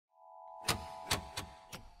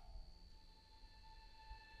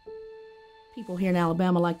People here in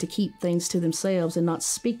Alabama like to keep things to themselves and not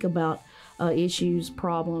speak about issues,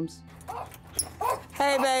 problems.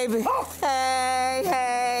 Hey, baby.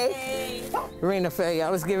 Hey. Rena fell you. I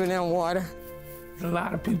was giving them water. A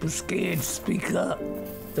lot of people scared to speak up.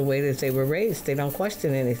 The way that they were raised, they don't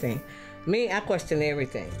question anything. Me, I question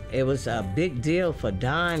everything. It was a big deal for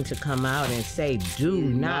Don to come out and say, do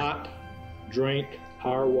not drink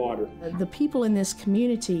our water. The people in this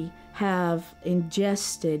community have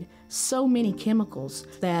ingested so many chemicals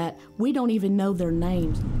that we don't even know their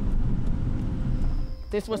names.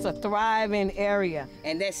 This was a thriving area,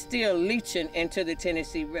 and that's still leaching into the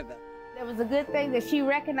Tennessee River. It was a good thing that she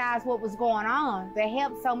recognized what was going on that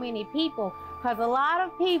helped so many people, because a lot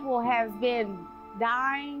of people have been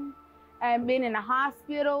dying and been in the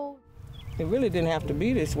hospital. It really didn't have to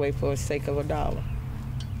be this way for the sake of $1.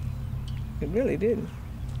 It really didn't.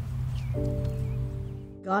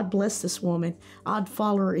 God bless this woman. I'd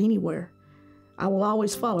follow her anywhere. I will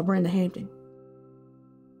always follow Brenda Hampton.